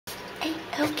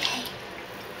A-okay.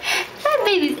 That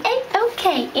baby's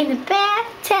A-okay in the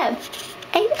bathtub.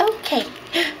 A-okay.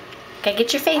 Gotta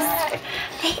get your face.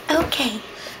 A-okay.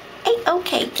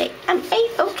 A-okay. I'm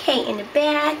A-okay in the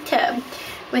bathtub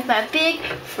with my big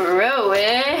fro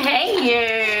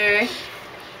hair.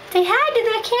 Say hi to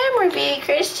the camera, big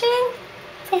Christian.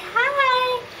 Say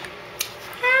hi.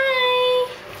 Hi.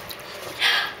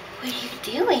 What are you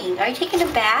doing? Are you taking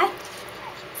a bath?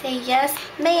 Say yes,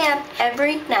 ma'am,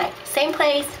 every night. Same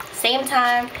place, same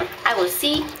time. I will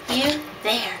see you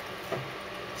there.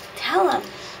 Tell them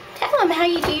how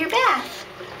you do your bath.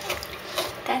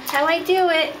 That's how I do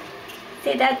it.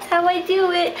 Say, that's how I do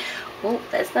it. Oh,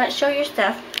 let's not show your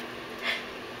stuff.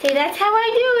 Say, that's how I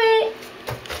do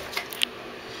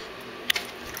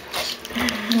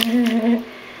it.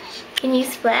 Can you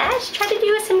splash? Try to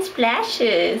do some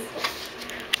splashes.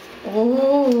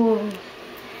 Ooh.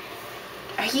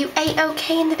 Are you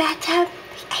A-okay in the bathtub?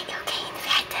 A-okay in the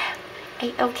bathtub.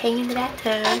 A-okay in the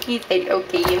bathtub. He's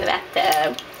A-okay in the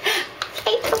bathtub.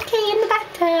 A-okay in the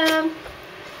bathtub.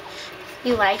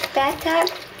 You like the bathtub?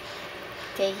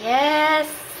 Say yes.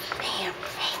 Bam.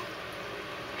 Hey.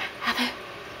 Heather.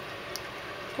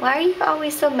 Why are you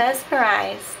always so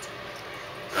mesmerized?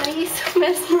 Why are you so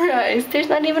mesmerized? There's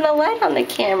not even a light on the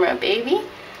camera, baby.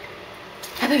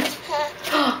 Heather.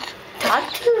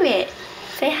 Talk to it.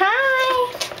 Say hi.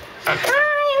 Hi,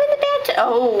 I'm in the bathtub.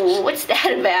 Oh, what's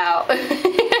that about?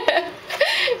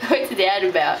 What's that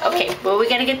about? Okay, well, we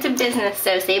gotta get to business,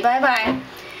 so say bye-bye.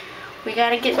 We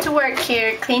gotta get to work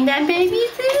here. Clean that baby's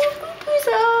poo-poos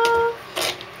off.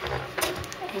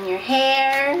 And your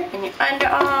hair, and your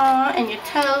underarm, and your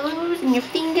toes, and your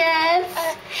fingers.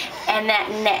 And that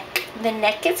neck. The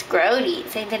neck is grody.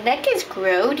 Say, the neck is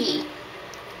grody.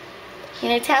 You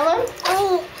gonna tell him?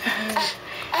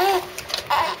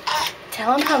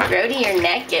 Tell him how grody your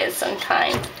neck is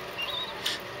sometimes.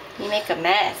 You make a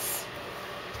mess.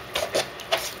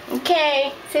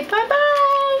 Okay, say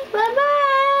bye-bye.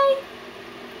 Bye-bye.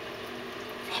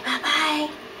 Say bye-bye.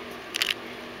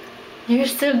 You're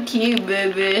so cute,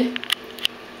 baby.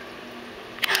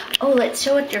 Oh, let's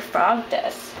show what your frog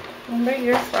does. Remember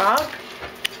your frog?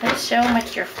 Let's show him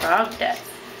what your frog does.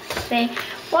 Say,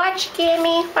 watch,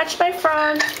 Gammy. Watch my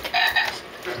frog.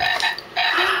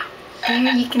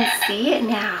 There, you can see it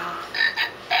now.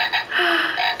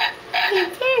 Hey,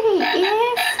 there he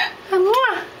is.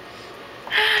 Mwah.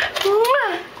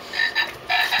 Mwah.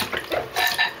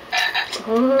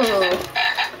 Ooh.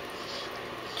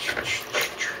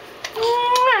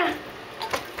 Mwah.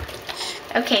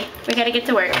 Okay, we gotta get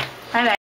to work. Bye-bye.